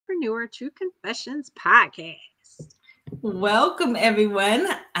Fempreneur True Confessions podcast. Welcome, everyone.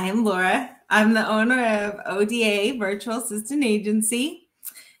 I'm Laura. I'm the owner of ODA Virtual Assistant Agency.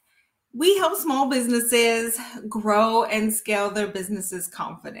 We help small businesses grow and scale their businesses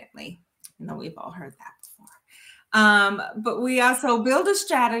confidently. I know we've all heard that before. But we also build a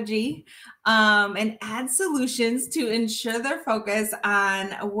strategy and add solutions to ensure their focus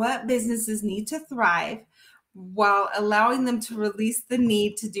on what businesses need to thrive while allowing them to release the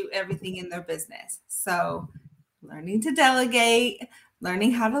need to do everything in their business. So learning to delegate,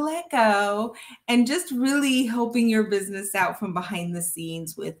 learning how to let go, and just really helping your business out from behind the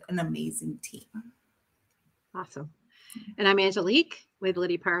scenes with an amazing team. Awesome. And I'm Angelique with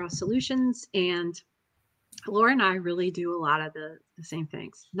Liddy Powerhouse Solutions. And Laura and I really do a lot of the same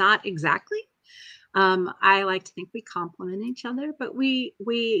things. Not exactly. I like to think we complement each other, but we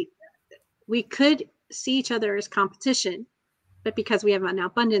could see each other as competition. But because we have an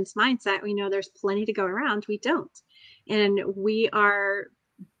abundance mindset, we know there's plenty to go around. We don't. And we are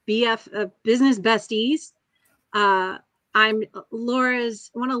business besties. I'm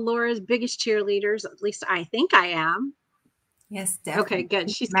one of Laura's biggest cheerleaders. At least I think I am. Yes, definitely. Okay,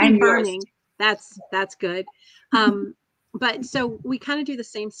 good. She's confirming. That's good. But so we kind of do the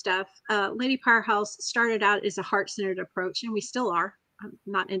same stuff. Lady Powerhouse started out as a heart-centered approach, and we still are. I'm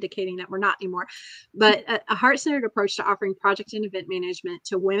not indicating that we're not anymore, but a heart-centered approach to offering project and event management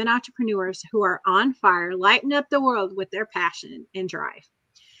to women entrepreneurs who are on fire, lighting up the world with their passion and drive.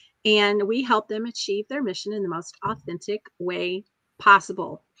 And we help them achieve their mission in the most authentic way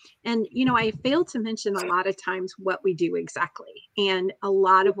possible. And, I failed to mention a lot of times what we do exactly. And a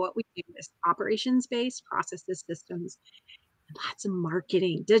lot of what we do is operations-based, processes, systems, lots of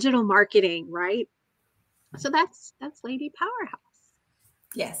marketing, digital marketing, right? So that's Lady Powerhouse.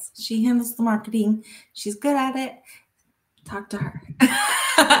 Yes, she handles the marketing. She's good at it. Talk to her.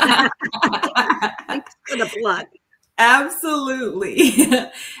 Thanks for the plug. Absolutely.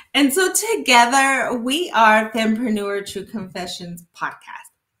 And so together we are Fempreneur True Confessions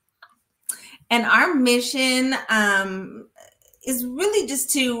podcast. And our mission is really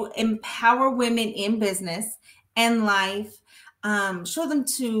just to empower women in business and life, show them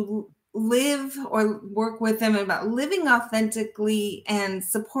to live or work with them about living authentically and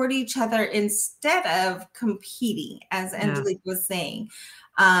support each other instead of competing, as Angelique was saying.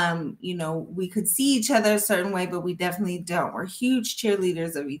 We could see each other a certain way, but we definitely don't. We're huge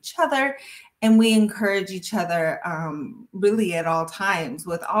cheerleaders of each other, and we encourage each other really at all times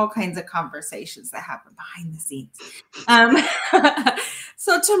with all kinds of conversations that happen behind the scenes.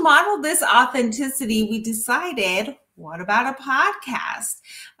 So to model this authenticity, we decided, what about a podcast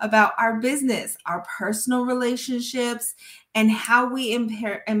about our business, our personal relationships, and how we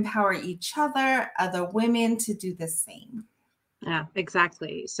empower each other, other women to do the same? Yeah,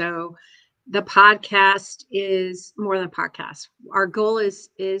 exactly. So the podcast is more than a podcast. Our goal is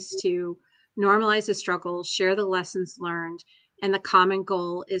to normalize the struggles, share the lessons learned, and the common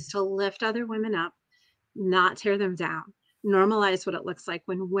goal is to lift other women up, not tear them down. Normalize what it looks like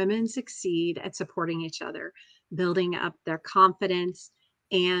when women succeed at supporting each other, building up their confidence,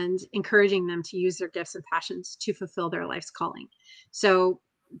 and encouraging them to use their gifts and passions to fulfill their life's calling. So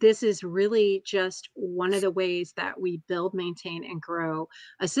this is really just one of the ways that we build, maintain, and grow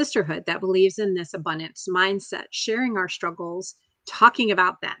a sisterhood that believes in this abundance mindset, sharing our struggles, talking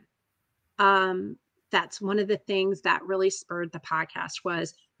about them. That's one of the things that really spurred the podcast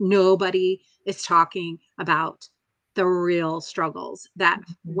was nobody is talking about the real struggles that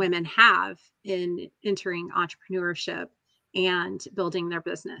women have in entering entrepreneurship and building their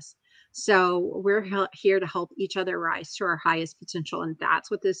business. So we're here to help each other rise to our highest potential. And that's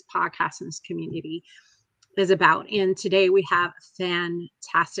what this podcast and this community is about. And today we have a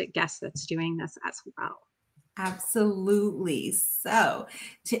fantastic guest that's doing this as well. Absolutely. So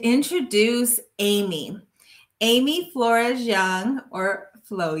to introduce Amy Flores-Young, or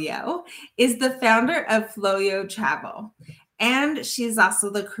Flo-Yo, is the founder of Flo-Yo Travel. And she's also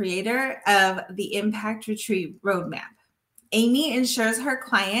the creator of the Impact Retreat Roadmap. Amy ensures her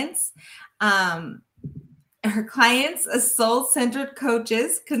clients, as soul-centered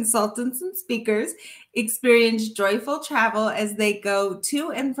coaches, consultants, and speakers, experience joyful travel as they go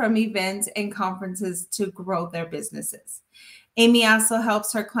to and from events and conferences to grow their businesses. Amy also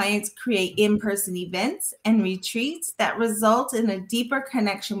helps her clients create in-person events and retreats that result in a deeper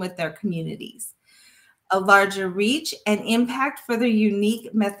connection with their communities, a larger reach and impact for their unique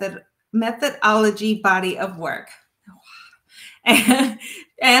methodology body of work.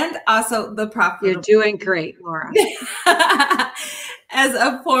 And also the profitable. You're doing great, Laura. As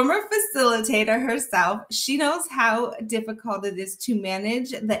a former facilitator herself, she knows how difficult it is to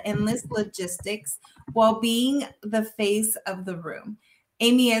manage the endless logistics while being the face of the room.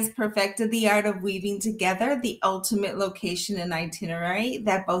 Amy has perfected the art of weaving together the ultimate location and itinerary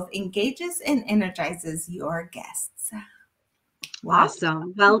that both engages and energizes your guests.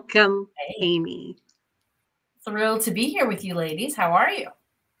 Awesome. Welcome, Hey. Amy. Thrilled to be here with you ladies. How are you?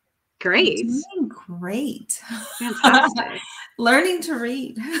 Great. Doing great. Fantastic. Learning to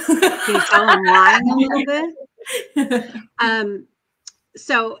read. Can you tell I'm lying a little bit?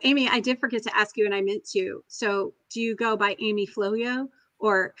 So Amy, I did forget to ask you, and I meant to. So do you go by Amy Flo-Yo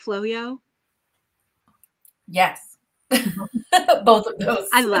or Flo-Yo? Yes. Both of those.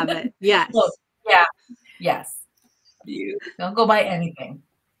 I love it. Yes. Both. Yeah. Yes. Beautiful. Don't go by anything.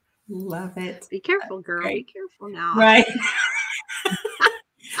 Love it. Be careful, girl. Great. Be careful now. Right.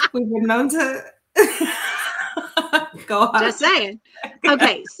 We've been known to go on. Just saying.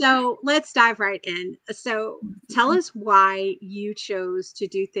 Okay, so let's dive right in. So tell us why you chose to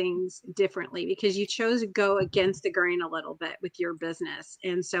do things differently, because you chose to go against the grain a little bit with your business.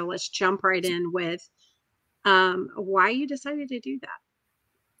 And so let's jump right in with why you decided to do that.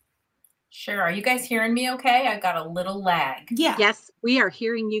 Sure. Are you guys hearing me okay? I got a little lag. Yeah. Yes, we are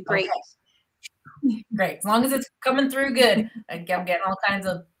hearing you great. Okay. Great. As long as it's coming through good. I'm getting all kinds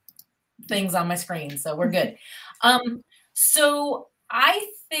of things on my screen, so we're good. So I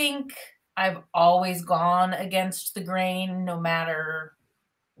think I've always gone against the grain, no matter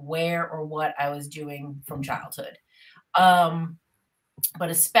where or what I was doing from childhood. But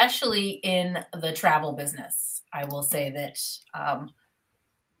especially in the travel business, I will say that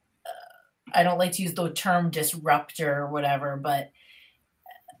I don't like to use the term disruptor or whatever, but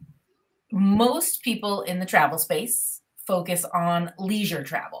most people in the travel space focus on leisure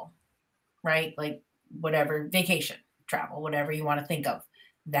travel, right? Like whatever, vacation travel, whatever you want to think of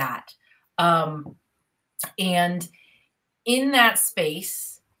that. And in that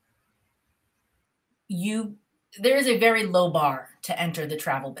space, there is a very low bar to enter the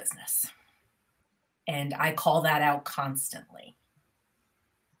travel business. And I call that out constantly.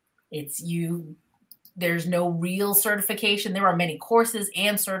 There's no real certification. There are many courses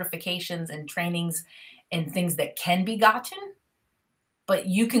and certifications and trainings and things that can be gotten, but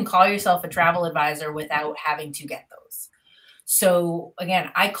you can call yourself a travel advisor without having to get those. So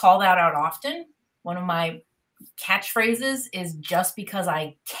again, I call that out often. One of my catchphrases is, just because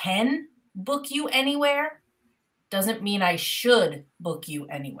I can book you anywhere doesn't mean I should book you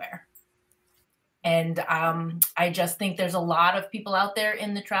anywhere. And I just think there's a lot of people out there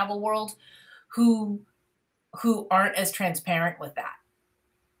in the travel world who aren't as transparent with that.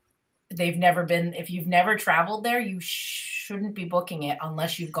 If you've never traveled there, you shouldn't be booking it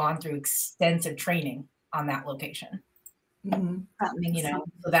unless you've gone through extensive training on that location. Mm-hmm. That makes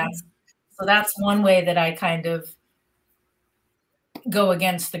sense. So that's one way that I kind of go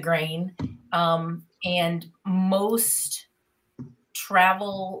against the grain. And most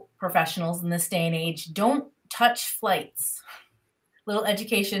travel professionals in this day and age don't touch flights. Little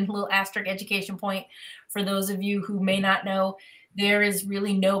asterisk education point for those of you who may not know, there is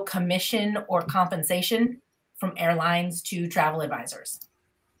really no commission or compensation from airlines to travel advisors.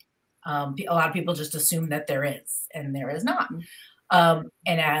 A lot of people just assume that there is, and there is not. And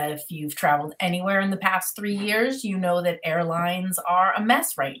if you've traveled anywhere in the past 3 years, you know that airlines are a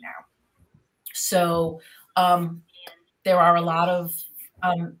mess right now. So there are a lot of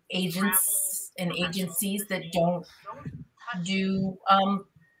agents and agencies that don't do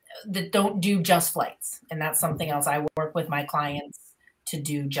just flights, and that's something else I work with my clients to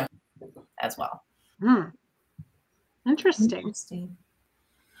do just as well. Interesting.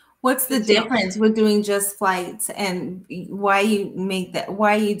 What's the difference with doing just flights, and why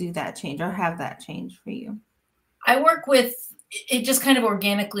you do that change or have that change for you? I work with, it just kind of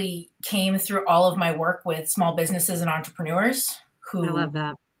organically came through all of my work with small businesses and entrepreneurs who I love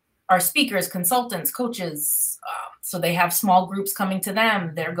that. are speakers, consultants, coaches. So they have small groups coming to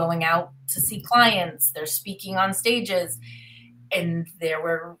them. They're going out to see clients. They're speaking on stages. And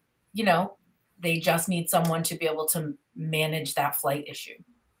they just need someone to be able to manage that flight issue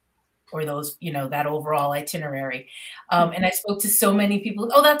or those, that overall itinerary. And I spoke to so many people,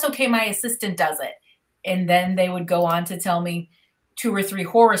 oh, that's okay, my assistant does it. And then they would go on to tell me 2 or 3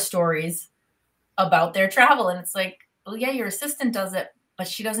 horror stories about their travel. And it's like, well, yeah, your assistant does it, but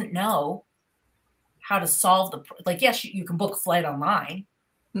she doesn't know how to solve yes, you can book a flight online,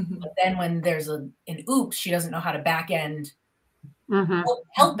 but then when there's an oops, she doesn't know how to back end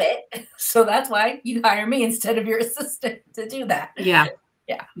help it. So that's why you hire me instead of your assistant to do that. Yeah.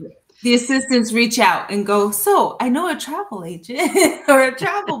 Yeah. The assistants reach out and go, so I know a travel agent or a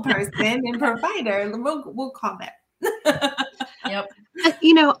travel person and provider, and we'll call that. Yep.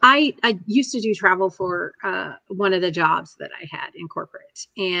 I used to do travel for one of the jobs that I had in corporate,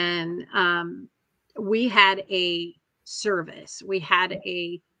 and we had a service. We had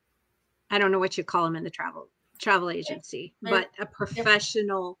I don't know what you call them in the travel agency, but a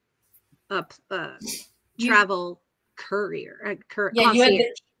professional travel courier, concierge.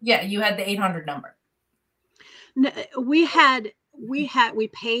 You had the 800 number. No, we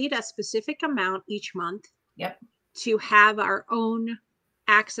paid a specific amount each month. Yep. To have our own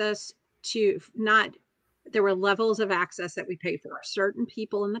access to there were levels of access that we paid for. Certain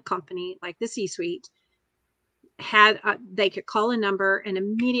people in the company, like the C-suite, they could call a number and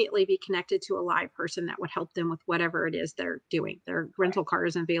immediately be connected to a live person that would help them with whatever it is they're doing. Their rental car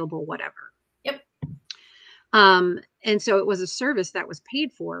is available, whatever. Yep. And so it was a service that was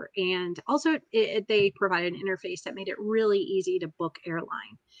paid for. And also they provided an interface that made it really easy to book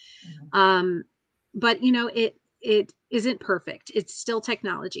airline. Mm-hmm. But it isn't perfect. It's still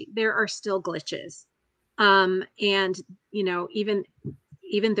technology. There are still glitches. And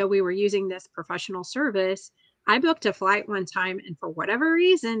even though we were using this professional service, I booked a flight one time, and for whatever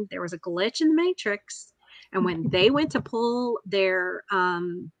reason, there was a glitch in the matrix. And when they went to pull their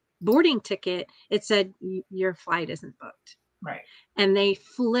boarding ticket, it said, your flight isn't booked. Right. And they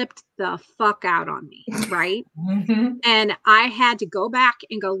flipped the fuck out on me. Right. Mm-hmm. And I had to go back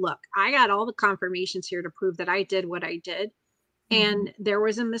and go, look, I got all the confirmations here to prove that I did what I did. And there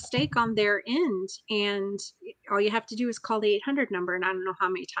was a mistake on their end. And all you have to do is call the 800 number. And I don't know how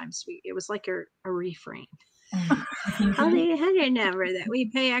many times it was like a refrain. Call the 800 number that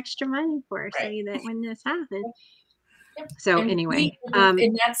we pay extra money for, right, so that when this happens. Yep. So and anyway.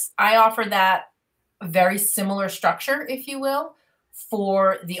 And I offer that very similar structure, if you will,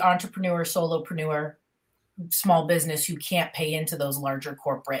 for the entrepreneur, solopreneur, small business who can't pay into those larger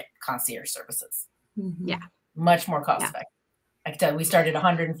corporate concierge services. Mm-hmm. Yeah. Much more cost effective. I can tell you, we started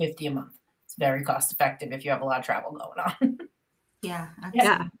 $150 a month. It's very cost effective if you have a lot of travel going on. Yeah.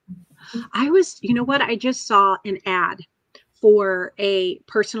 Yeah. I just saw an ad for a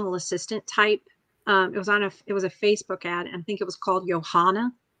personal assistant type. It was a Facebook ad. And I think it was called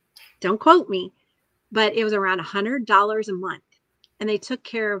Johanna. Don't quote me, but it was around $100 a month. And they took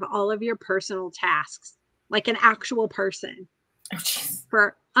care of all of your personal tasks, like an actual person,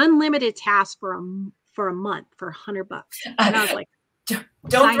 for unlimited tasks for a month for $100. And I was like,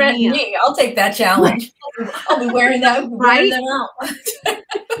 don't threaten me. I'll take that challenge. I'll be wearing that. Right? Wearing them out.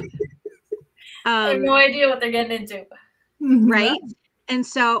 I have no idea what they're getting into. Right. And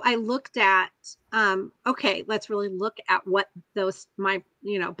so I looked at, okay, let's really look at what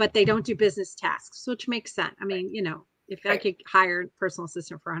but they don't do business tasks, which makes sense. I mean, if I could hire a personal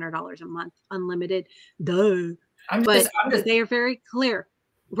assistant for $100 a month, unlimited, duh. But they are very clear.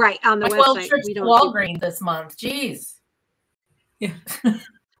 Right. On the website. We don't Walgreens this month. Jeez. Yeah.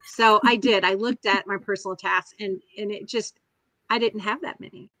 So I looked at my personal tasks and it just, I didn't have that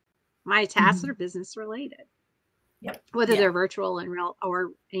many. My tasks are business related. Yep. Whether they're virtual and real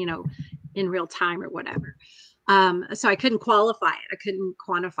or, in real time or whatever. So I couldn't qualify it. I couldn't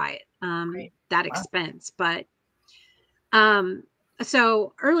quantify it, that expense. But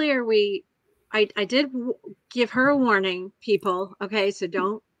so earlier I did give her a warning, people. Okay. So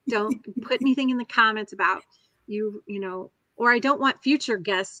don't put anything in the comments about or I don't want future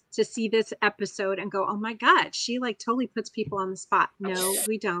guests to see this episode and go, oh my God, she totally puts people on the spot. No,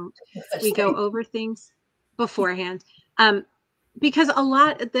 we don't. We go over things beforehand. Because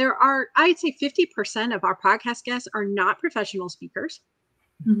I'd say 50% of our podcast guests are not professional speakers.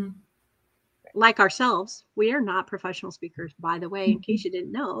 Mm-hmm. Like ourselves. We are not professional speakers, by the way, in case you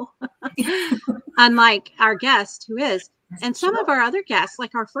didn't know. Unlike our guest who is. And some of our other guests,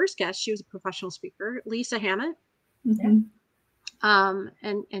 like our first guest, she was a professional speaker, Lisa Hammett. Mm-hmm.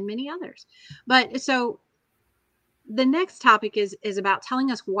 And many others. But so the next topic is about telling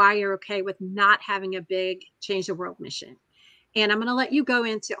us why you're okay with not having a big change the world mission. And I'm going to let you go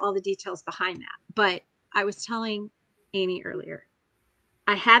into all the details behind that. But I was telling Amy earlier,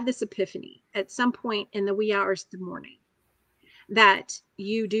 I had this epiphany at some point in the wee hours of the morning that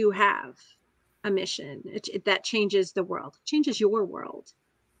you do have a mission that changes the world, changes your world.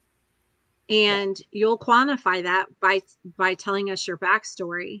 And you'll quantify that by telling us your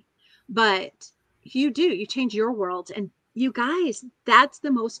backstory. But you change your world. And you guys, that's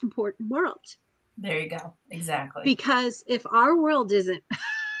the most important world. There you go. Exactly. Because if our world isn't,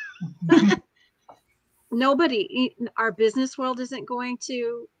 our business world isn't going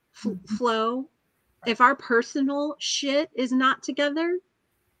to flow. If our personal shit is not together,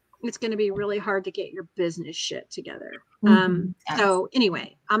 it's going to be really hard to get your business shit together. Yes. So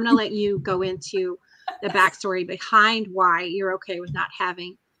anyway, I'm going to let you go into the backstory behind why you're okay with not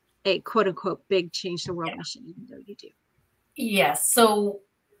having a quote unquote big change the world mission, even though you do. Yes. So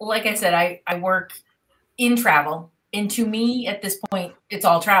like I said, I work in travel. And to me, at this point, it's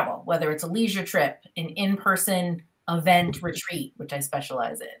all travel, whether it's a leisure trip, an in-person event retreat, which I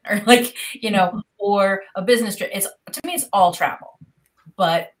specialize in, or like, or a business trip. To me, it's all travel.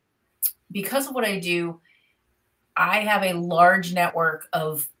 But because of what I do, I have a large network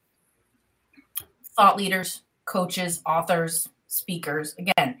of thought leaders, coaches, authors, speakers,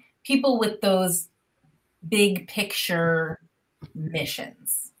 again, people with those big picture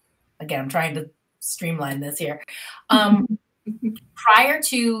missions. Again, I'm trying to streamline this here. Prior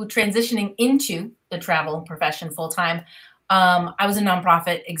to transitioning into the travel profession full-time, I was a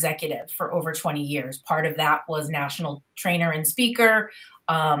nonprofit executive for over 20 years. Part of that was national trainer and speaker.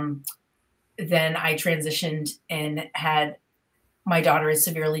 Then I transitioned and had my daughter is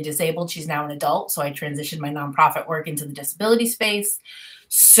severely disabled. She's now an adult. So I transitioned my nonprofit work into the disability space.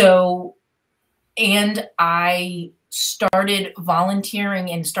 And I started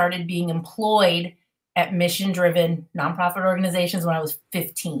volunteering and started being employed at mission-driven nonprofit organizations when I was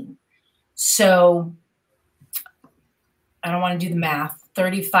 15. So I don't want to do the math,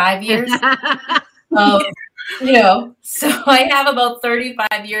 35 years. So I have about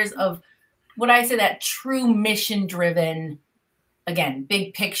 35 years of what I say that true mission-driven, again,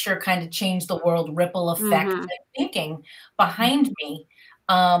 big picture, kind of change the world, ripple effect type thinking behind me.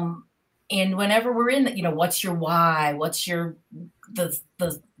 And whenever we're in, what's your why? What's your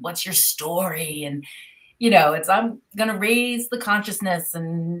what's your story? And I'm gonna raise the consciousness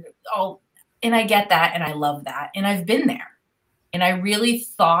and I get that, and I love that, and I've been there, and I really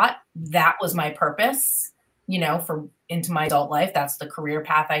thought that was my purpose. For into my adult life, that's the career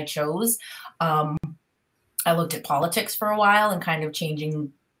path I chose. I looked at politics for a while and kind of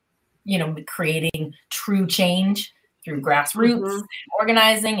changing, creating true change through grassroots, and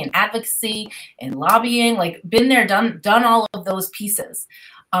organizing and advocacy and lobbying, like been there, done all of those pieces.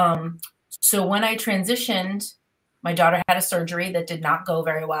 So when I transitioned, my daughter had a surgery that did not go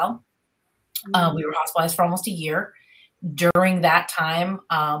very well. We were hospitalized for almost a year. During that time,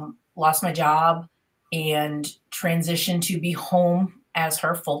 lost my job and transitioned to be home as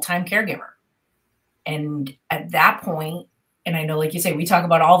her full-time caregiver. And at that point, and I know, like you say, we talk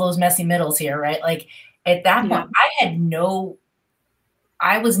about all those messy middles here, right? Like at that point,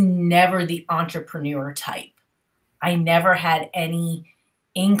 I was never the entrepreneur type. I never had any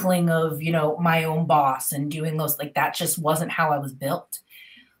inkling of, my own boss and doing those, like that just wasn't how I was built.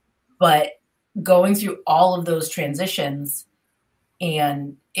 But going through all of those transitions,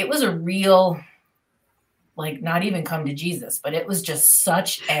 and it was a real, like, not even come to Jesus, but it was just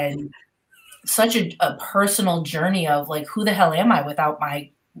such a personal journey of like, who the hell am I without my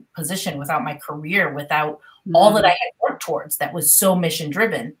position, without my career, without all that I had worked towards that was so mission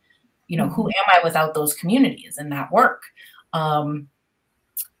driven? Who am I without those communities and that work?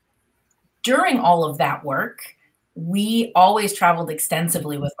 During all of that work, we always traveled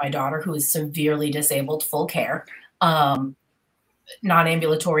extensively with my daughter, who is severely disabled, full care,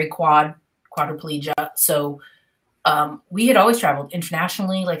 non-ambulatory quadriplegia. So we had always traveled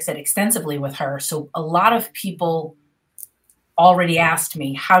internationally, like I said, extensively with her. So a lot of people already asked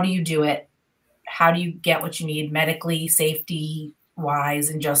me, how do you do it? How do you get what you need medically, safety wise?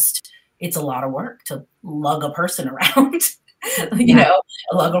 And just, it's a lot of work to lug a person around,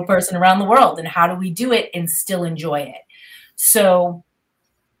 lug a person around the world. And how do we do it and still enjoy it? So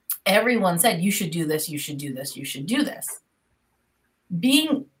everyone said, you should do this, you should do this, you should do this.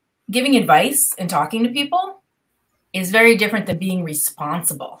 Giving advice and talking to people is very different than being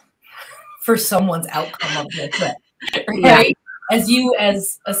responsible for someone's outcome of their trip, right? Yeah. As you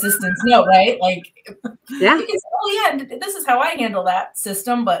as assistants know, right? Like, this is how I handle that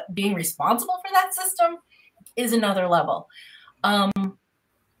system, but being responsible for that system is another level. But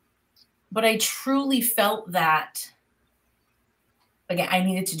I truly felt that, again, I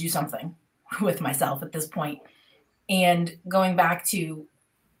needed to do something with myself at this point. And going back to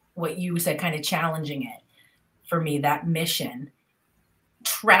what you said, kind of challenging it for me, that mission,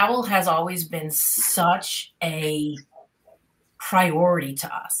 travel has always been such a priority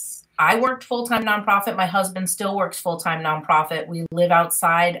to us. I worked full-time nonprofit. My husband still works full-time nonprofit. We live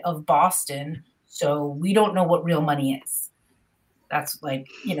outside of Boston, so we don't know what real money is. That's like,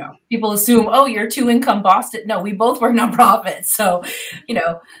 people assume, oh, you're two-income Boston. No, we both work nonprofits. So, we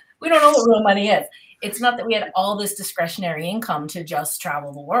don't know what real money is. It's not that we had all this discretionary income to just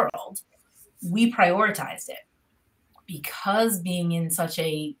travel the world. We prioritized it because being in such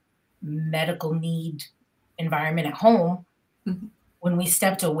a medical need environment at home. Mm-hmm. When we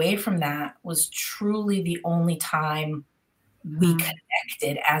stepped away from that was truly the only time we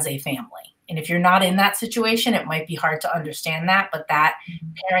connected as a family. And if you're not in that situation, it might be hard to understand that, but that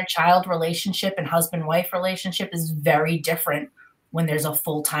parent-child relationship and husband-wife relationship is very different when there's a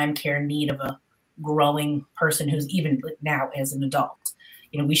full-time care need of a growing person who's even now as an adult.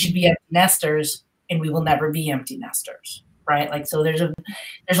 We should be empty nesters and we will never be empty nesters, right? Like, so there's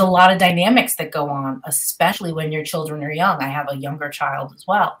a lot of dynamics that go on, especially when your children are young. I have a younger child as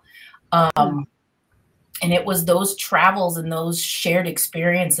well. And it was those travels and those shared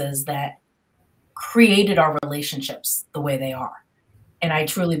experiences that created our relationships the way they are. And I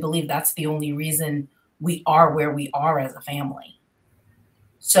truly believe that's the only reason we are where we are as a family.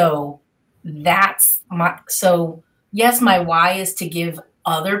 So yes, my why is to give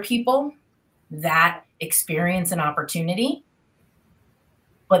other people that experience and opportunity,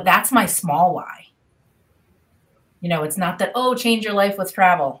 but that's my small why. It's not that, change your life with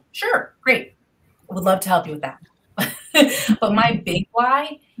travel. Sure, great. I would love to help you with that. But my big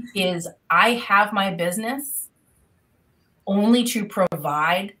why is I have my business only to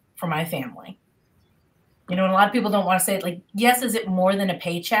provide for my family. And a lot of people don't want to say it, like, yes, is it more than a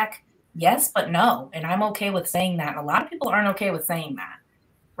paycheck? Yes, but no. And I'm okay with saying that. A lot of people aren't okay with saying that,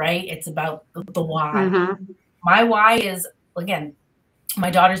 right? It's about the why. Mm-hmm. My why is, again, my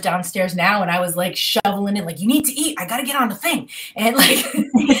daughter's downstairs now, and I was like shoveling it, like, you need to eat. I got to get on the thing. And like,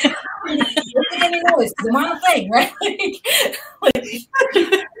 any noise, I'm on the thing, right?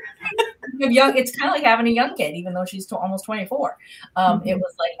 It's kind of like having a young kid, even though she's almost 24. It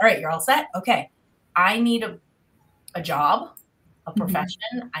was like, all right, you're all set. Okay. I need a job, a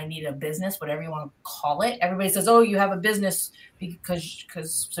profession. I need a business, whatever you want to call it. Everybody says, oh, you have a business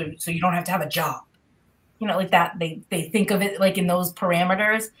because so you don't have to have a job. Like that, they think of it like in those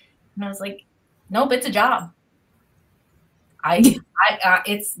parameters. And I was like, nope, it's a job.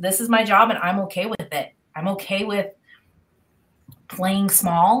 This is my job and I'm okay with it. I'm okay with playing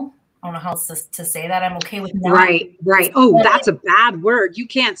small. I don't know how else to say that. I'm okay with that. Right. Oh, that's a bad word. You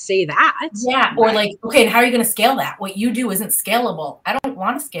can't say that. Yeah. Or like, okay, and how are you going to scale that? What you do isn't scalable. I don't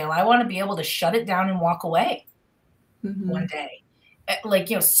want to scale. I want to be able to shut it down and walk away one day. Like,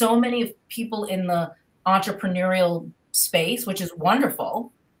 so many people in the entrepreneurial space, which is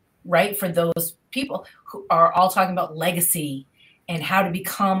wonderful, right? For those people who are all talking about legacy and how to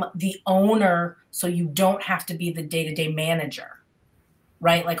become the owner so you don't have to be the day-to-day manager,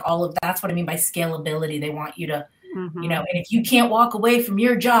 right? Like all of that's what I mean by scalability. They want you to, and if you can't walk away from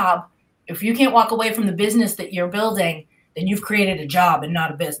your job, if you can't walk away from the business that you're building, then you've created a job and not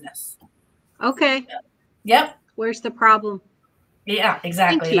a business. Okay. Yep. Where's the problem? Yeah,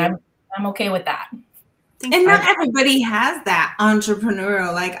 exactly. And I'm okay with that. And not everybody has that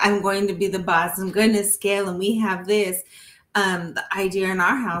entrepreneurial, like, I'm going to be the boss, I'm going to scale, and we have this. The idea in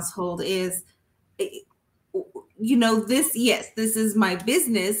our household is, this is my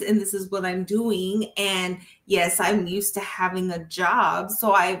business and this is what I'm doing. And yes, I'm used to having a job.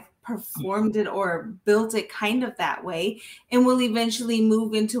 So I've performed it or built it kind of that way, and will eventually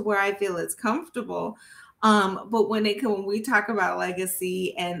move into where I feel it's comfortable. But when we talk about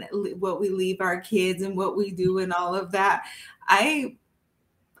legacy and what we leave our kids and what we do and all of that,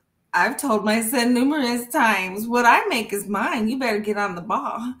 I've told my son numerous times, what I make is mine. You better get on the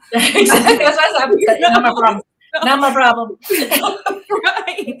ball. Exactly. That's not my problem. Not my problem.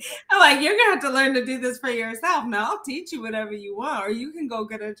 Right. I'm like, you're gonna have to learn to do this for yourself. Now I'll teach you whatever you want, or you can go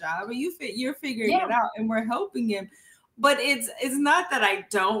get a job, or you're figuring it out, and we're helping him. But it's not that I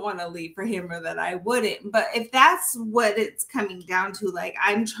don't want to leave for him or that I wouldn't. But if that's what it's coming down to, like,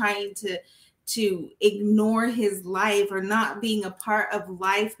 I'm trying to ignore his life or not being a part of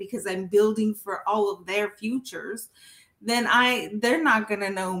life because I'm building for all of their futures, then they're not going to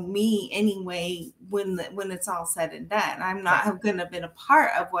know me anyway when it's all said and done. I'm not going to be a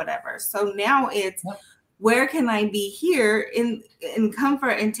part of whatever. So now it's, where can I be here in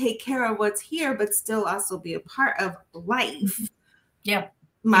comfort and take care of what's here, but still also be a part of life? Yeah.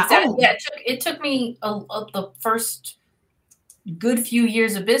 Own. Yeah. It took me the first good few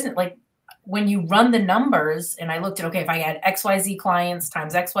years of business. Like, when you run the numbers and I looked at, okay, if I had XYZ clients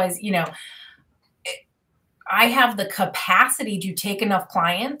times XYZ, I have the capacity to take enough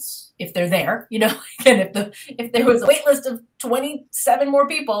clients if they're there, and if there was a wait list of 27 more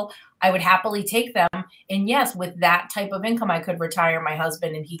people, I would happily take them. And yes, with that type of income, I could retire my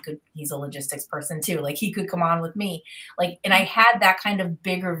husband, and he's a logistics person too. Like, he could come on with me. Like, and I had that kind of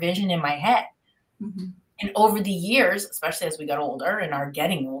bigger vision in my head. Mm-hmm. And over the years, especially as we got older and are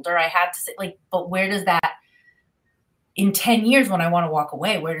getting older, I had to say, like, but where does that in 10 years when I want to walk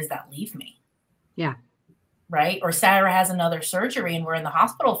away, where does that leave me? Yeah. Right. Or Sarah has another surgery and we're in the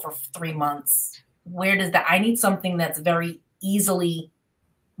hospital for 3 months. Where does that, I need something that's very easily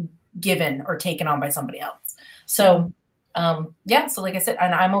given or taken on by somebody else. So, yeah. So like I said,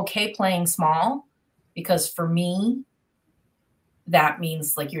 and I'm okay playing small because for me, that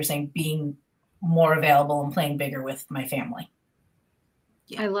means, like you were saying, being more available and playing bigger with my family.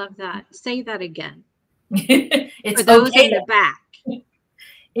 I love that. Say that again. It's for those okay in the back.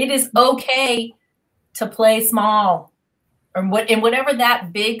 It is okay to play small, or in whatever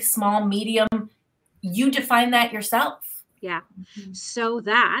that big, small, medium, you define that yourself. Yeah. So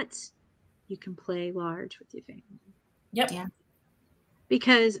that you can play large with your family. Yep. Yeah.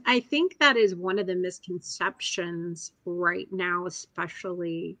 Because I think that is one of the misconceptions right now,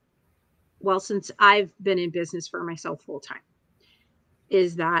 especially, well, since I've been in business for myself full time,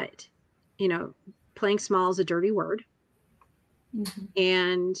 is that, playing small is a dirty word.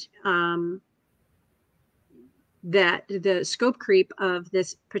 And that the scope creep of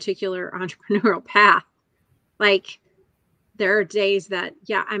this particular entrepreneurial path, like there are days that,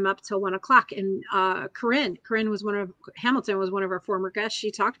 I'm up till 1:00. And Corinne Hamilton was one of our former guests. She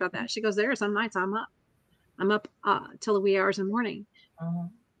talked about that. She goes, there are some nights I'm up till the wee hours in the morning.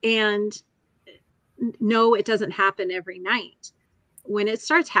 And no, it doesn't happen every night. When it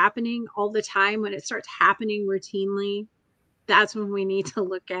starts happening all the time, when it starts happening routinely, that's when we need to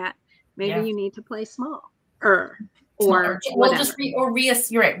look at, maybe you need to play small or well, just you're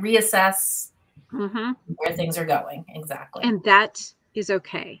right, reassess where things are going. Exactly. And that is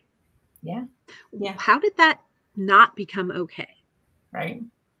okay. Yeah. How did that not become okay? Right.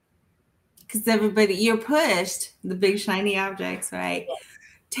 Because you're pushed the big shiny objects, right?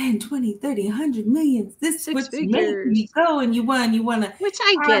 10, 20, 30, 100 million. This is what's making you go, and you want to. Which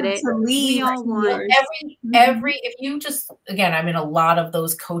I get it. We all want every. If you just, again, I'm in a lot of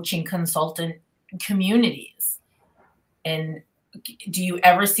those coaching consultant communities, and do you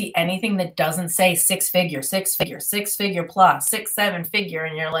ever see anything that doesn't say 6-figure plus 6-7 figure?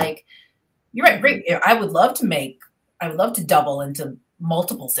 And you're like, you're right, great. I would love to double into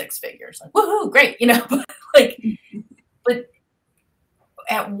multiple 6 figures. Like, woohoo, great, but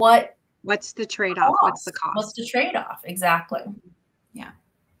at what's the trade-off? What's the cost? What's the trade-off? Exactly. Yeah.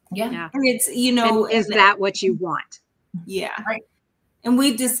 And it's, is that what you want? Yeah. Right. And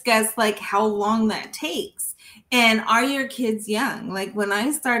we discussed like how long that takes. And are your kids young? Like when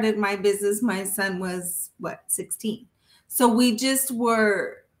I started my business, my son was 16. So we just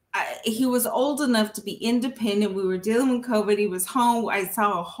he was old enough to be independent. We were dealing with COVID. He was home. I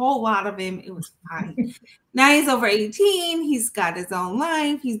saw a whole lot of him. It was fine. Now he's over 18. He's got his own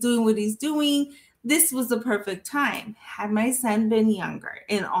life. He's doing what he's doing. This was the perfect time. Had my son been younger,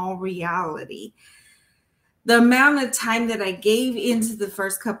 in all reality, the amount of time that I gave into the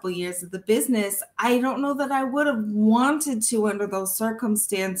first couple of years of the business, I don't know that I would have wanted to under those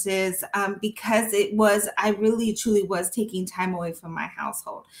circumstances, because I really truly was taking time away from my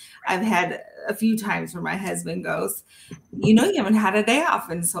household. I've had a few times where my husband goes, you haven't had a day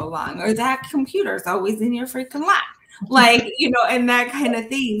off in so long, or that computer's always in your freaking lap. Like, and that kind of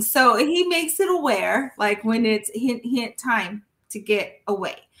thing. So he makes it aware, like when it's hint time to get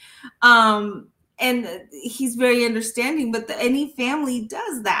away. And he's very understanding, but any family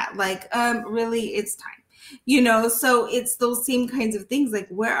does that. Like, really, it's time, so it's those same kinds of things. Like,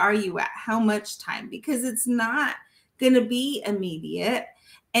 where are you at? How much time? Because it's not going to be immediate.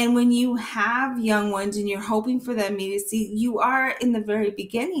 And when you have young ones and you're hoping for that immediacy, you are in the very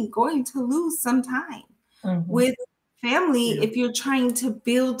beginning going to lose some time with family if you're trying to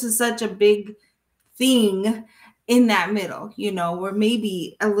build to such a big thing in that middle, or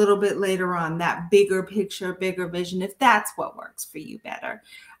maybe a little bit later on, that bigger picture, bigger vision, if that's what works for you better.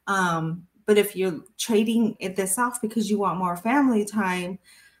 But if you're trading this off because you want more family time,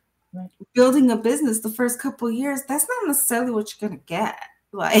 building a business the first couple of years, that's not necessarily what you're going to get.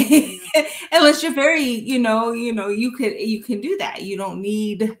 Like, unless you're very, you can do that. You don't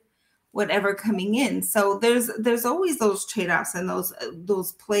need whatever coming in. So there's always those trade-offs and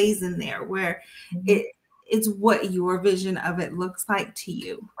those plays in there where it's what your vision of it looks like to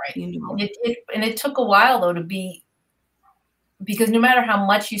you. Right. And it took a while though because no matter how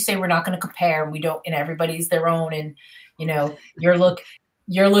much you say we're not going to compare, we don't, and everybody's their own, and you're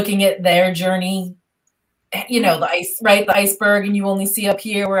looking at their journey, the iceberg, and you only see up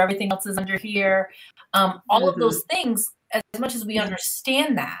here where everything else is under here. All of those things, as much as we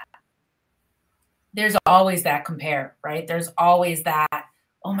understand that, there's always that compare, right? There's always that,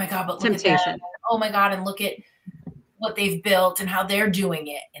 oh my God, but look at that. Oh my God, and look at what they've built and how they're doing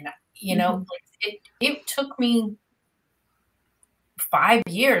it. And, it took me 5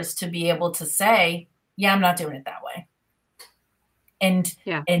 years to be able to say, yeah, I'm not doing it that way. And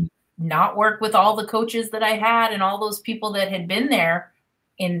not work with all the coaches that I had and all those people that had been there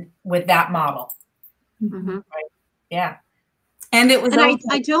with that model. Mm-hmm. Right? Yeah. And it was, and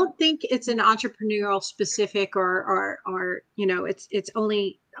I don't think it's an entrepreneurial specific or it's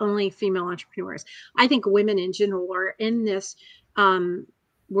only female entrepreneurs. I think women in general are in this,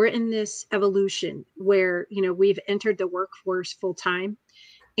 we're in this evolution where, we've entered the workforce full time.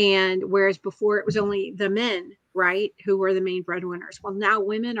 And whereas before it was only the men, right, who were the main breadwinners. Well, now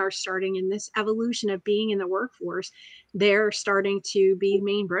women are starting in this evolution of being in the workforce. They're starting to be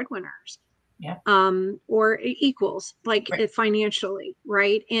main breadwinners. Yeah. Or equals, like right. financially,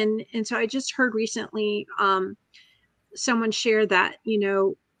 right? And so I just heard recently someone share that,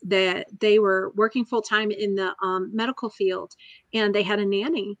 that they were working full time in the medical field, and they had a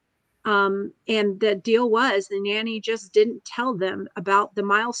nanny. And the deal was the nanny just didn't tell them about the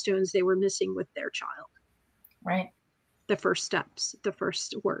milestones they were missing with their child. Right. The first steps, the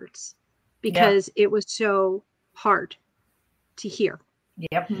first words, because it was so hard to hear.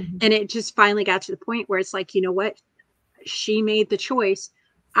 Yep. And it just finally got to the point where it's like, you know what? She made the choice.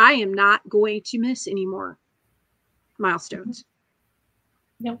 I am not going to miss any more milestones.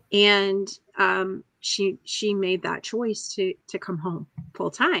 Yep. And she made that choice to come home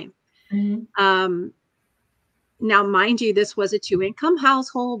full time. Mm-hmm. Now, mind you, this was a 2-income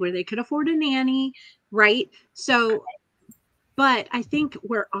household where they could afford a nanny, right? So, but I think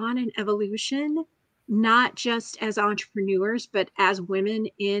we're on an evolution, not just as entrepreneurs, but as women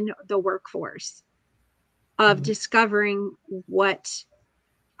in the workforce, of discovering what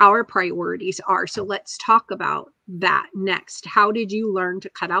our priorities are. So let's talk about that next. How did you learn to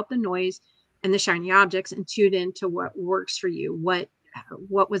cut out the noise and the shiny objects and tune into what works for you? What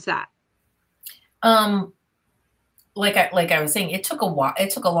was that? Like I was saying, it took a while.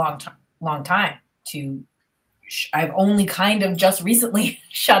 It took a long time to. I've only kind of just recently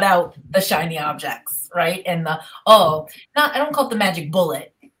shut out the shiny objects, right? And I don't call it the magic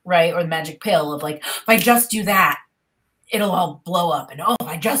bullet, right? Or the magic pill of like, if I just do that, it'll all blow up. And if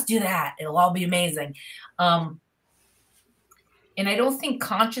I just do that, it'll all be amazing. And I don't think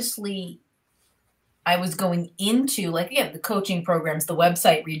consciously I was going into the coaching programs, the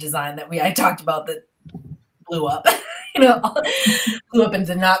website redesign that I talked about that blew up, blew up in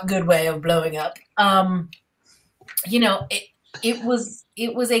the not good way of blowing up. It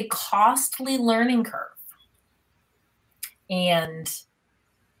was a costly learning curve. And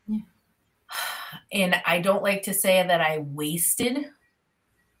I don't like to say that I wasted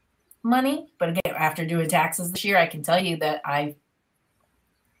money, but again, after doing taxes this year, I can tell you that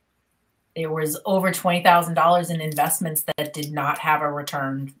there was over $20,000 in investments that did not have a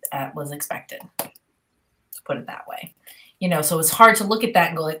return that was expected, to put it that way. So it's hard to look at that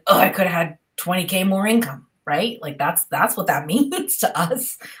and go like, I could have had 20K more income. Right? Like that's what that means to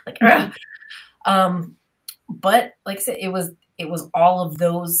us. Like, but like I said, it was all of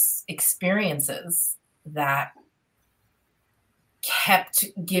those experiences that kept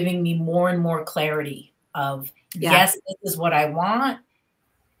giving me more and more clarity of, yes, this is what I want.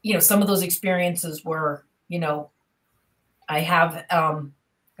 Some of those experiences were, I have a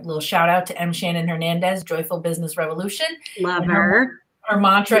little shout out to M. Shannon Hernandez, Joyful Business Revolution. Love her. Her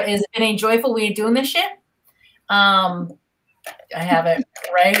mantra is, if it ain't joyful, we ain't doing this shit. I have it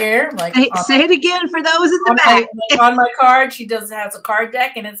right here. Say it again for those in the back. On my card, she has a card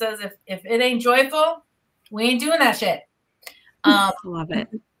deck, and it says, "If it ain't joyful, we ain't doing that shit." Love it.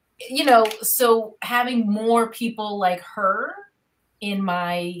 So having more people like her in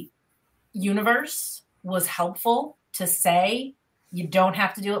my universe was helpful to say, you don't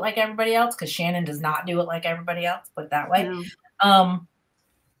have to do it like everybody else, because Shannon does not do it like everybody else, put it that way. No.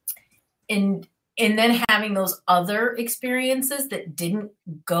 And then having those other experiences that didn't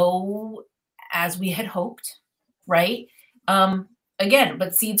go as we had hoped, right? Again,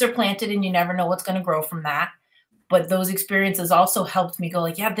 but seeds are planted and you never know what's going to grow from that. But those experiences also helped me go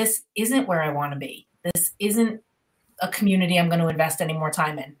like, this isn't where I want to be. This isn't a community I'm going to invest any more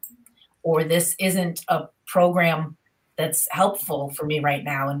time in. Or this isn't a program that's helpful for me right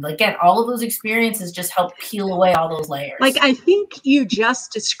now. And again, all of those experiences just help peel away all those layers. I think you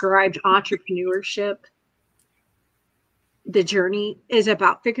just described entrepreneurship. The journey is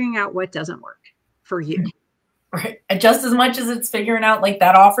about figuring out what doesn't work for you. Right. And just as much as it's figuring out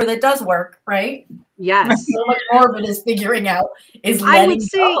that offer that does work, right? Yes. So much more of it is figuring out, is letting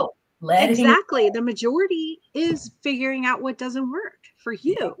go. Exactly. The majority is figuring out what doesn't work for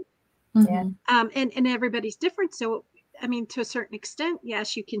you. Yeah. And everybody's different. So I mean, to a certain extent,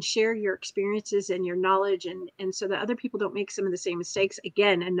 yes, you can share your experiences and your knowledge, and so that other people don't make some of the same mistakes.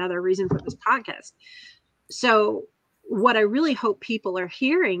 Again, another reason for this podcast. So what I really hope people are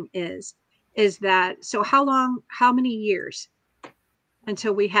hearing is that, so how many years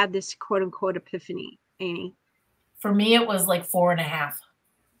until we had this quote unquote epiphany, Amy? For me, it was like 4.5.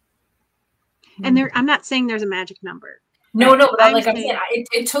 And I'm not saying there's a magic number. No, but like I said,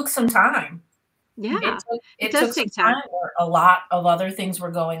 it took some time. Yeah, it took take some time. A lot of other things were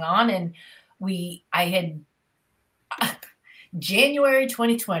going on, and I had January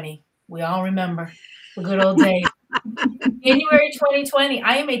 2020. We all remember the good old days. January 2020.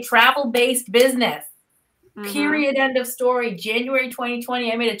 I am a travel-based business. Period. End of story. January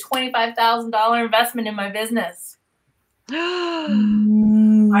 2020. I made a $25,000 investment in my business.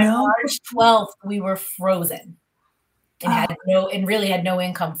 On March 12th, we were frozen and really had no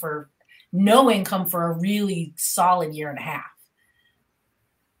income for a really solid year and a half.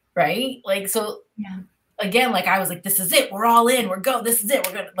 Right? Like, so again, like I was like, this is it. We're all in. This is it.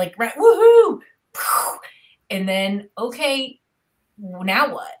 We're going to like, right. Woohoo. And then, okay,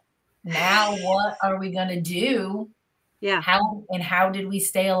 now what? Now what are we going to do? Yeah. How did we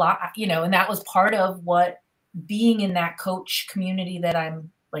stay alive? And that was part of what being in that coach community that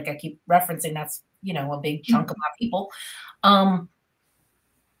I'm like, I keep referencing, that's, a big chunk of my people.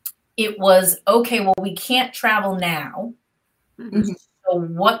 It was, okay, well, we can't travel now. So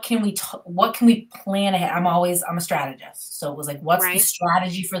what can we plan ahead? I'm a strategist. So it was like, what's the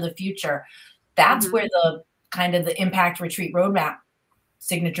strategy for the future? That's where the kind of the impact retreat roadmap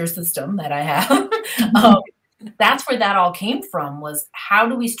signature system that I have, that's where that all came from, was how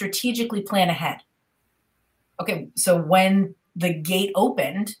do we strategically plan ahead? Okay. So when the gate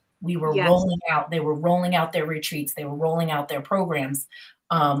opened, we were they were rolling out their retreats. They were rolling out their programs,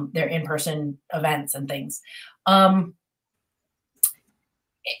 their in-person events and things. And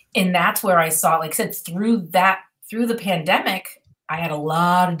that's where I saw, like I said, through the pandemic, I had a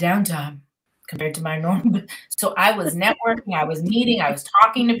lot of downtime compared to my normal. So I was networking, I was meeting, I was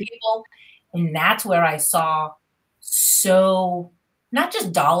talking to people. And that's where I saw not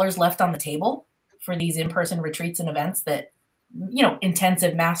just dollars left on the table for these in-person retreats and events that,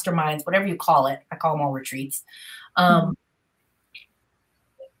 intensive masterminds, whatever you call it. I call them all retreats.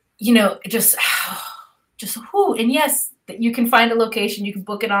 Just whoo. And yes, you can find a location, you can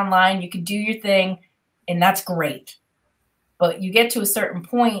book it online, you can do your thing, and that's great. But you get to a certain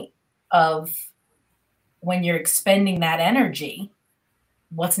point of when you're expending that energy,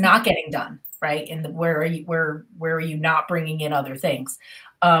 what's not getting done, right? And where are you not bringing in other things?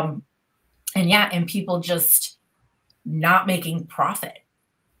 And people just not making profit,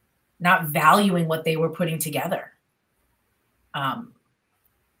 not valuing what they were putting together.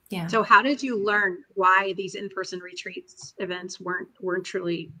 So how did you learn why these in-person retreats events weren't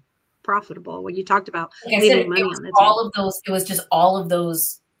truly profitable? When you talked about leaving money on the table. It was just all of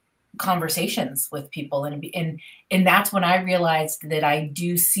those conversations with people, and that's when I realized that I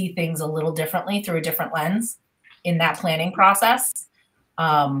do see things a little differently through a different lens in that planning process.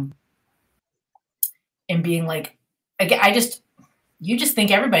 And being like, again, you just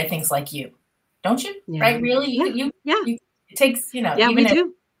think everybody thinks like you, don't you? Yeah. Right? Really? It takes, we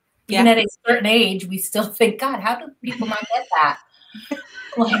do. Even at a certain age, we still think, God, how do people not get that?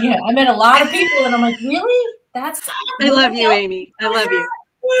 Well, I met a lot of people, and I'm like, really? I love you, Amy. I love you.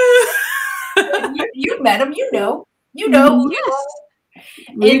 You met them, you know. Yes.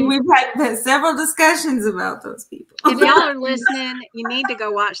 We've had several discussions about those people. If y'all are listening, you need to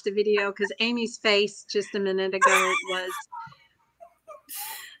go watch the video, because Amy's face just a minute ago was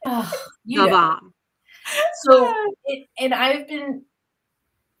the bomb. So, I've been,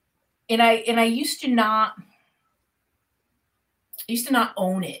 and I used to not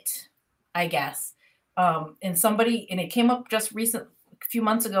own it, I guess. And it came up just a few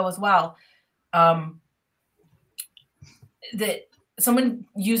months ago as well, that someone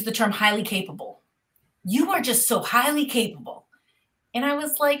used the term highly capable. You are just so highly capable. And I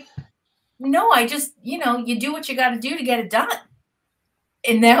was like, no, I just, you do what you got to do to get it done.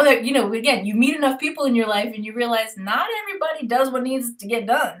 And now that, again, you meet enough people in your life and you realize not everybody does what needs to get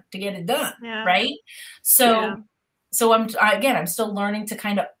done to get it done. Yeah. Right. So I'm still learning to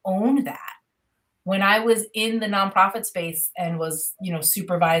kind of own that. When I was in the nonprofit space and was,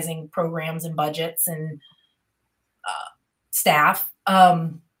 supervising programs and budgets and staff,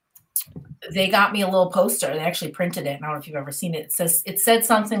 they got me a little poster. They actually printed it. I don't know if you've ever seen it. It said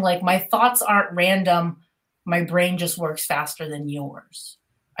something like, my thoughts aren't random. My brain just works faster than yours.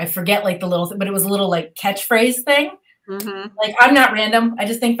 I forget like the little thing, but it was a little like catchphrase thing. Like, I'm not random. I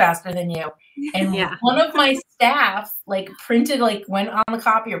just think faster than you. And one of my staff like printed, like went on the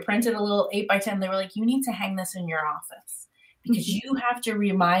copy or printed a little 8x10. They were like, you need to hang this in your office because you have to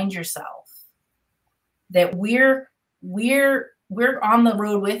remind yourself that we're on the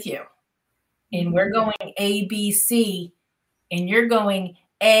road with you, and we're going A, B, C, and you're going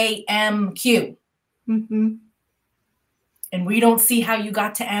A, M, Q. And we don't see how you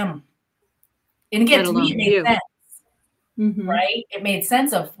got to M. And again, to me, it made sense. Right? It made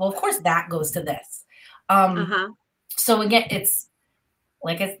sense of, well, of course that goes to this. So again, it's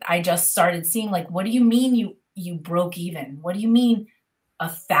like I just started seeing, like, what do you mean you broke even? What do you mean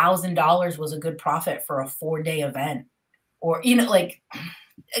 $1,000 was a good profit for a 4-day event? Or, you know, like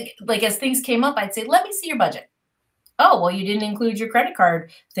as things came up, I'd say, let me see your budget. Oh, well, you didn't include your credit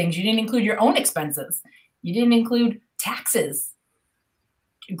card things. You didn't include your own expenses. You didn't include taxes,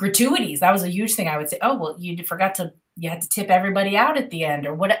 gratuities. That was a huge thing. I would say, oh, well, you had to tip everybody out at the end,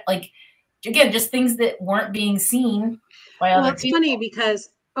 or what? Like, again, just things that weren't being seen by other people. Funny because,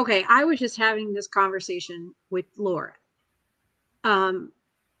 okay, I was just having this conversation with Laura,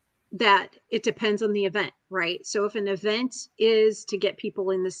 that it depends on the event, right? So if an event is to get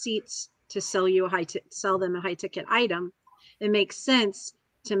people in the seats to sell them a high ticket item, it makes sense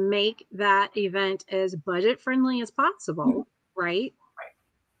to make that event as budget friendly as possible, right?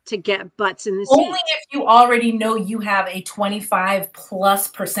 To get butts in the seats. Only if you already know you have a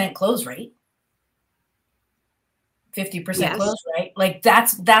 25+% close rate. 50% close rate. Like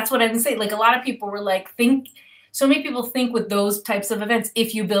that's what I'm saying. Like, a lot of people were like, so many people think with those types of events,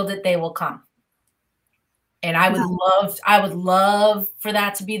 if you build it, they will come. And I would love for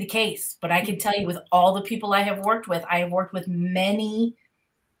that to be the case. But I can tell you, with all the people I have worked with many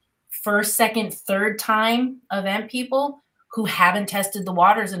first, second, third time event people who haven't tested the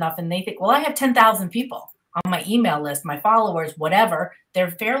waters enough. And they think, well, I have 10,000 people on my email list, my followers, whatever.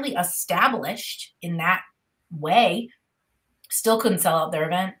 They're fairly established in that way. Still couldn't sell out their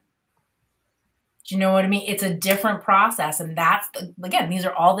event. Do you know what I mean? It's a different process. And that's, again, these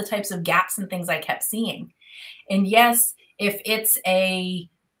are all the types of gaps and things I kept seeing. And yes, if it's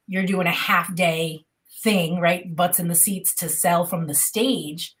you're doing a half-day thing, right? Butts in the seats to sell from the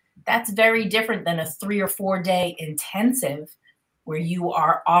stage, that's very different than a 3 or 4 day intensive where you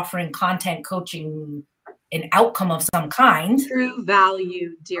are offering content, coaching, an outcome of some kind. True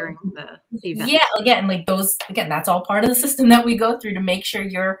value during the event. Yeah, again, like that's all part of the system that we go through to make sure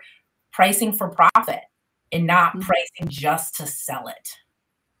you're pricing for profit and not pricing just to sell it.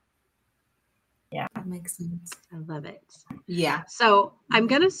 Yeah, that makes sense. I love it. Yeah. So I'm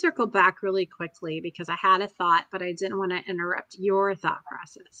going to circle back really quickly because I had a thought, but I didn't want to interrupt your thought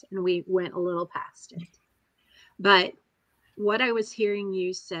process. And we went a little past it. But what I was hearing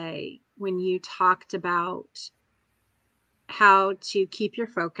you say when you talked about how to keep your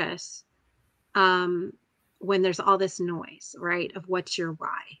focus when there's all this noise, right? Of what's your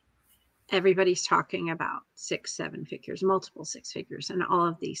why? Everybody's talking about 6, 7 figures, multiple 6 figures, and all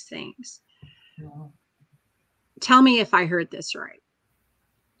of these things. Tell me if I heard this right.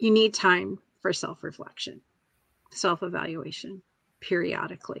 You need time for self-reflection, self-evaluation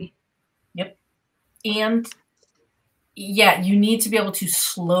periodically. Yep. And yeah, you need to be able to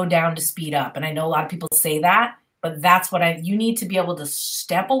slow down to speed up. And I know a lot of people say that, but that's what you need to be able to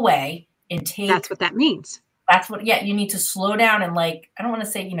step away and take. That's what that means. You need to slow down and, like, I don't want to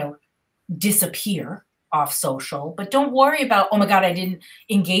say, disappear off social, but don't worry about, oh my God, I didn't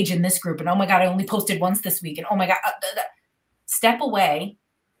engage in this group. And oh my God, I only posted once this week. And oh my God, step away,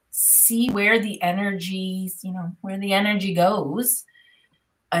 see where the energy goes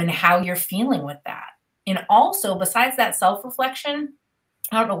and how you're feeling with that. And also, besides that self-reflection,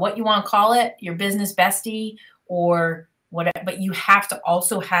 I don't know what you want to call it, your business bestie or whatever, but you have to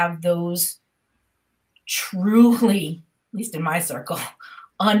also have those truly, at least in my circle,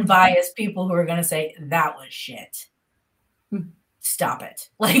 unbiased people who are going to say that was shit. Stop it.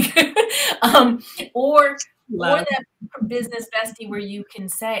 Like, or that business bestie where you can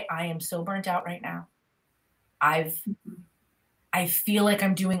say, I am so burnt out right now. I feel like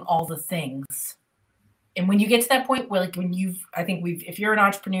I'm doing all the things. And when you get to that point where, like, if you're an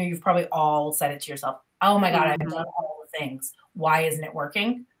entrepreneur, you've probably all said it to yourself. Oh my God, I've done all the things. Why isn't it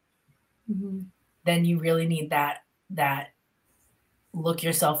working? Then you really need that look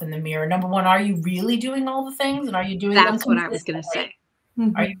yourself in the mirror. Number one, are you really doing all the things? And are you doing them consistently? That's what I was going to say.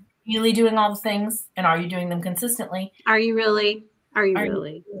 Are you really doing all the things? And are you doing them consistently? Are you really?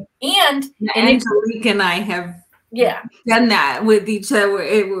 Really? And Angelique and I have done that with each other.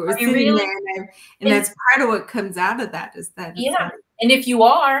 We're sitting really? there, and that's part of what comes out of that is that. Yeah. And if you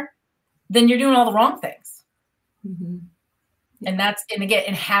are, then you're doing all the wrong things. Mm-hmm. And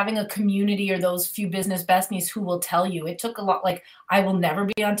and having a community or those few business besties who will tell you. It took a lot. Like, I will never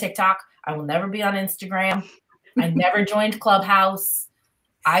be on TikTok. I will never be on Instagram. I never joined Clubhouse.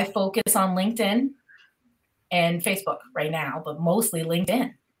 I focus on LinkedIn and Facebook right now, but mostly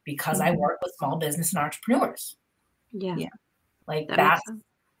LinkedIn because I work with small business and entrepreneurs. Yeah. Like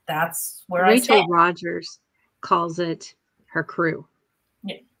that's where Rachel I stand. Rogers calls it her crew.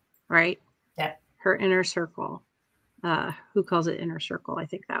 Yeah. Right? Yeah. Her inner circle. Who calls it inner circle? I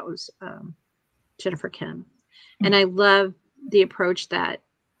think that was Jennifer Kim. Mm-hmm. And I love the approach that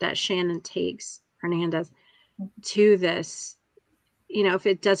Shannon takes, Hernandez, to this. You know, if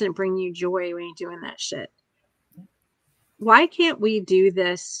it doesn't bring you joy, we ain't doing that shit. Why can't we do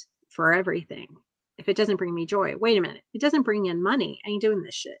this for everything? If it doesn't bring me joy, wait a minute. It doesn't bring in money. I ain't doing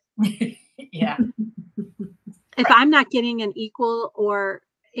this shit. Yeah. If I'm not getting an equal or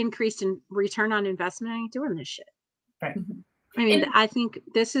increased in return on investment, I ain't doing this shit. Right. I mean, I think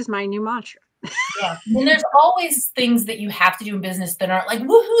this is my new mantra. Yeah. And there's always things that you have to do in business that aren't like,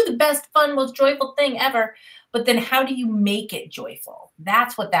 woohoo, the best, fun, most joyful thing ever. But then how do you make it joyful?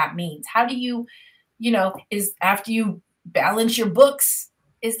 That's what that means. How do you, is after you balance your books,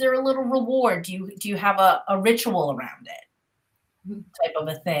 is there a little reward? Do you have a ritual around it type of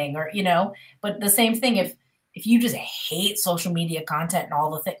a thing? Or, but the same thing, if you just hate social media content and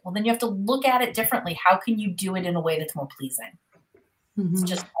all the things, well, then you have to look at it differently. How can you do it in a way that's more pleasing? Mm-hmm. It's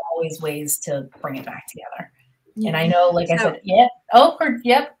just always ways to bring it back together. Yeah. And I know, like I said,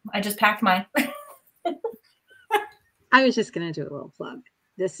 I just packed mine. I was just going to do a little plug.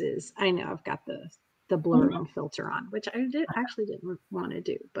 I know I've got the blurring filter on, which I didn't want to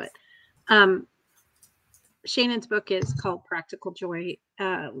do, but Shannon's book is called Practical Joy.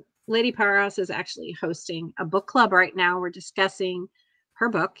 Lady Powerhouse is actually hosting a book club right now. We're discussing her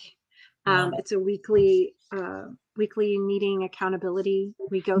book. It's a weekly meeting accountability.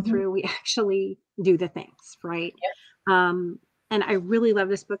 We go through, we actually do the things, right? Yep. And I really love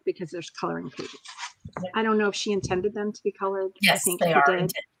this book because there's coloring pages. Yep. I don't know if she intended them to be colored. Yes, I think they are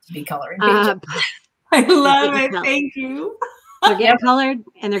intended to be coloring pages. I love it. Thank you. They're getting colored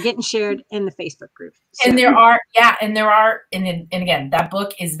and they're getting shared in the Facebook group. So. And again, that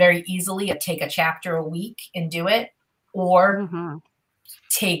book is very easily take a chapter a week and do it, or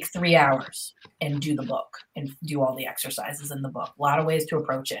take 3 hours and do the book and do all the exercises in the book. A lot of ways to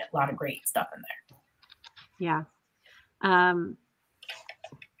approach it. A lot of great stuff in there. Yeah.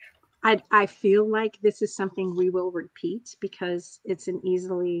 I feel like this is something we will repeat because it's an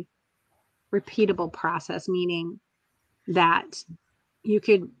easily repeatable process, meaning that you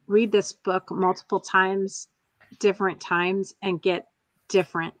could read this book multiple times, different times, and get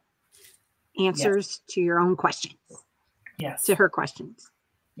different answers to your own questions. Yes. To her questions.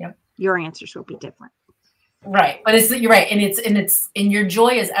 Yep. Your answers will be different. Right. But you're right. And your joy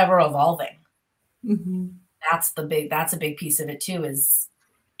is ever evolving. Mm-hmm. That's a big piece of it too, is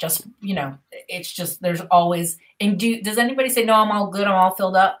just, it's just, there's always, and does anybody say, no, I'm all good. I'm all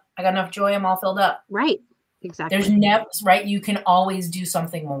filled up. I got enough joy. I'm all filled up. Right. Exactly. There's never, right. You can always do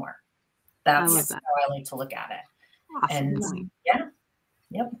something more. That's how I like to look at it. Awesome. And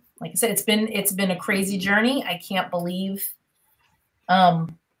yep. Like I said, it's been a crazy journey. I can't believe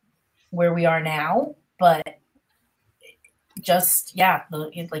where we are now, but just,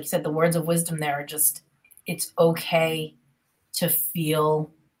 like you said, the words of wisdom there are just, it's okay to feel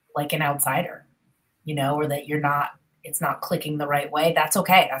like an outsider, or that it's not clicking the right way. That's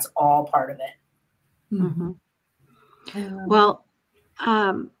okay. That's all part of it. Mm-hmm. Well,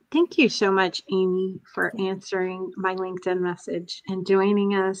 thank you so much, Amy, for answering my LinkedIn message and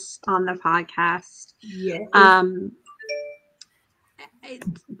joining us on the podcast. Yes.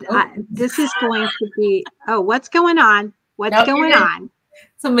 This is going to be, what's going on? What's going on?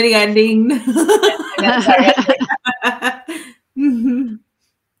 Somebody got dinged.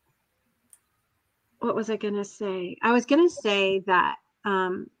 What was I going to say? I was going to say that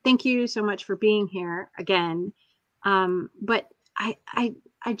thank you so much for being here again. But I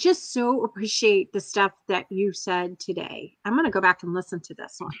just so appreciate the stuff that you said today. I'm going to go back and listen to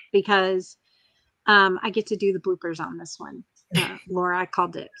this one because I get to do the bloopers on this one. Laura, I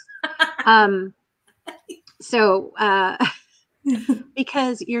called it.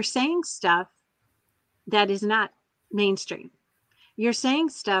 Because you're saying stuff that is not mainstream. You're saying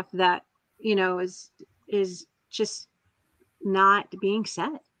stuff that, is just not being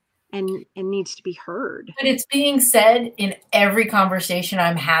said and needs to be heard. But it's being said in every conversation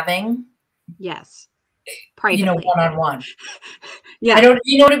I'm having. Yes. Privately. One-on-one. Yeah. I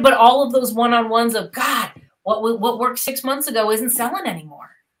don't, but all of those one-on-ones of God, what worked 6 months ago isn't selling anymore.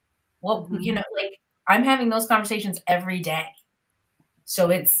 Well, I'm having those conversations every day. So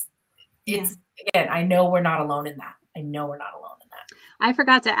it's again, I know we're not alone in that. I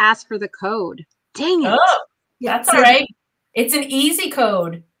forgot to ask for the code. Dang it. Oh, that's all right. It's an easy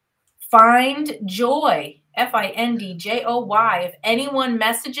code. Find Joy, FINDJOY. If anyone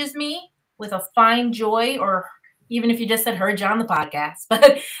messages me with a Find Joy, or even if you just said heard you on the podcast,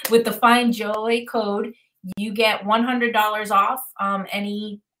 but with the Find Joy code, you get $100 off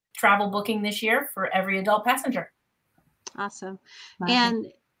any travel booking this year for every adult passenger. Awesome. And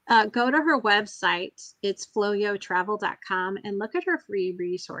go to her website. It's Flo-Yo-travel.com and look at her free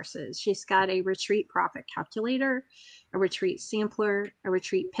resources. She's got a retreat profit calculator, a retreat sampler, a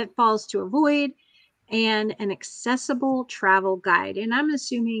retreat pitfalls to avoid, and an accessible travel guide. And I'm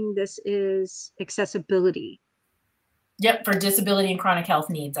assuming this is accessibility. Yep, for disability and chronic health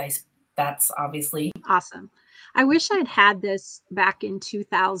needs. That's obviously awesome. I wish I'd had this back in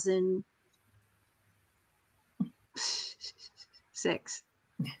 2006.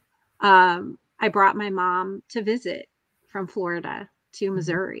 I brought my mom to visit from Florida to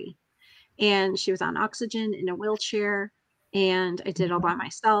Missouri, and she was on oxygen in a wheelchair, and I did it all by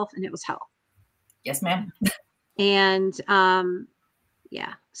myself, and it was hell. Yes, ma'am. And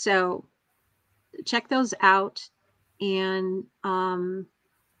yeah, so check those out and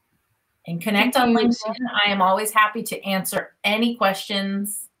connect on LinkedIn. I am always happy to answer any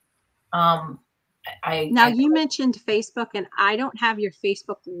questions. You mentioned Facebook, and I don't have your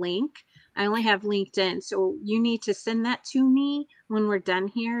Facebook link. I only have LinkedIn. So you need to send that to me when we're done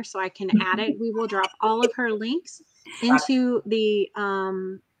here so I can add it. We will drop all of her links into the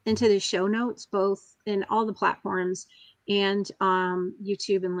show notes, both in all the platforms and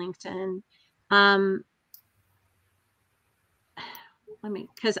YouTube and LinkedIn.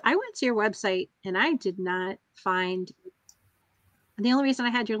 Because I went to your website and I did not find. The only reason I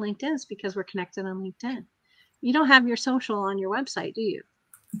had your LinkedIn is because we're connected on LinkedIn. You don't have your social on your website, do you?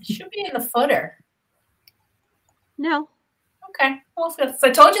 It should be in the footer. No. Okay. Well, so I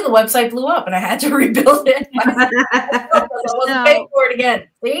told you the website blew up and I had to rebuild it. I wasn't paying for it again.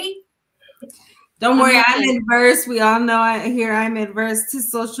 See? Don't worry, I'm adverse. We all know I'm adverse to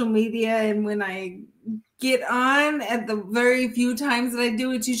social media, and when I get on, at the very few times that I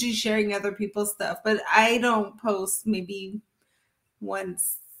do, it's usually sharing other people's stuff. But I don't post maybe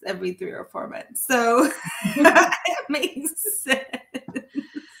once every 3 or 4 months. So it makes sense.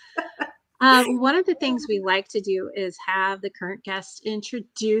 One of the things we like to do is have the current guest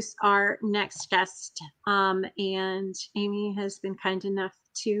introduce our next guest. And Amy has been kind enough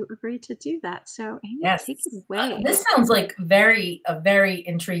to agree to do that. So Amy, yes. Take it away. This sounds like a very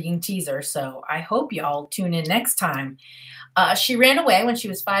intriguing teaser. So I hope y'all tune in next time. She ran away when she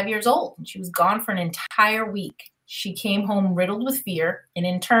was 5 years old, and she was gone for an entire week. She came home riddled with fear and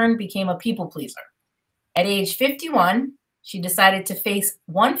in turn became a people pleaser. At age 51, she decided to face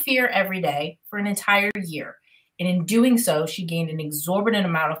one fear every day for an entire year. And in doing so, she gained an exorbitant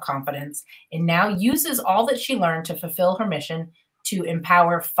amount of confidence and now uses all that she learned to fulfill her mission to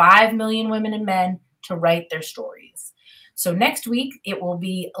empower 5 million women and men to write their stories. So next week, it will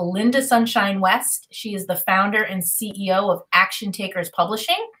be Linda Sunshine West. She is the founder and CEO of Action Takers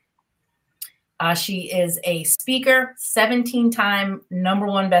Publishing. She is a speaker, 17-time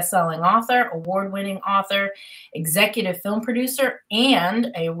 #1 best-selling author, award-winning author, executive film producer,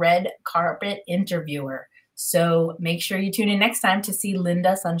 and a red carpet interviewer. So make sure you tune in next time to see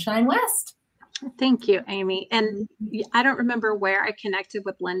Linda Sunshine West. Thank you, Amy. And I don't remember where I connected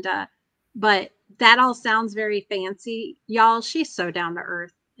with Linda, but that all sounds very fancy. Y'all, she's so down to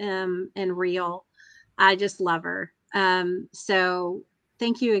earth and real. I just love her. So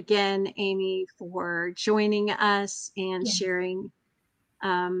thank you again, Amy, for joining us and sharing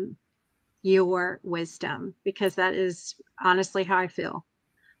your wisdom, because that is honestly how I feel,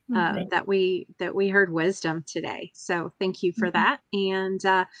 that we heard wisdom today. So thank you for that. And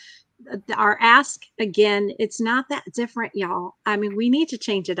our ask again, it's not that different, y'all. I mean, we need to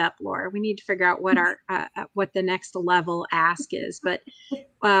change it up, Laura. We need to figure out what our what the next level ask is, but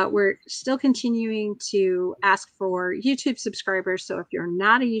we're still continuing to ask for YouTube subscribers. So if you're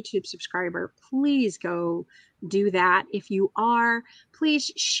not a YouTube subscriber, please go do that. If you are,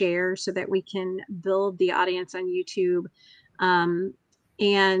 please share so that we can build the audience on YouTube.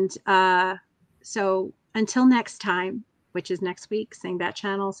 So until next time, which is next week, same bat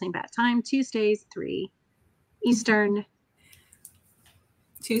channel, same bat time, Tuesdays, 3 Eastern.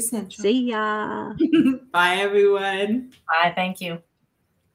 2 Central. See ya. Bye, everyone. Bye. Thank you.